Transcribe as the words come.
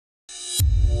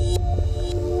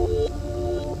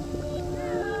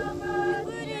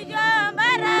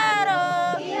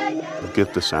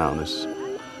gift of sound. It's,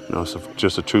 it's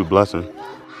just a true blessing.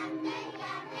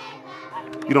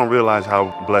 You don't realize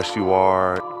how blessed you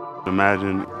are.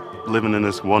 Imagine living in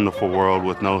this wonderful world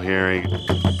with no hearing.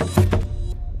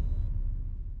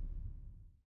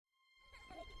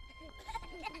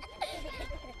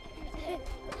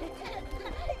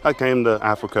 I came to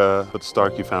Africa with the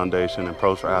Starkey Foundation and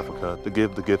Pros for Africa to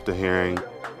give the gift of hearing.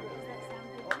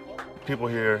 People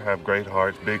here have great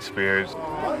hearts, big spirits.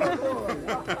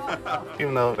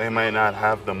 Even though they may not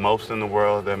have the most in the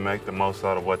world, they make the most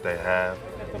out of what they have.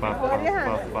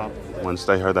 Once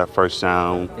they heard that first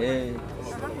sound,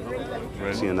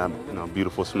 seeing that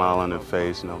beautiful smile on their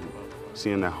face,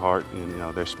 seeing their heart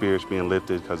and their spirits being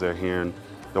lifted because they're hearing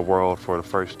the world for the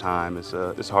first time, it's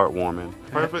heartwarming.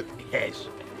 Perfect? Yes.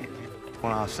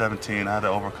 When I was 17, I had to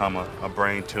overcome a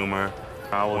brain tumor.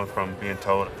 I went from being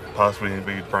told possibly to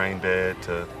be brain dead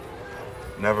to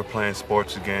never playing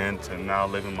sports again to now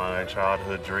living my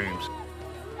childhood dreams.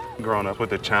 Growing up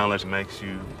with a challenge makes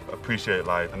you appreciate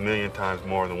life a million times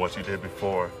more than what you did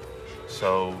before.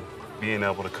 So being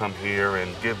able to come here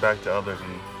and give back to others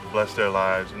and bless their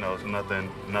lives, it's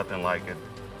nothing like it.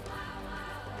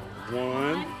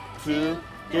 1, 2,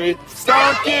 3,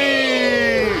 Starkey!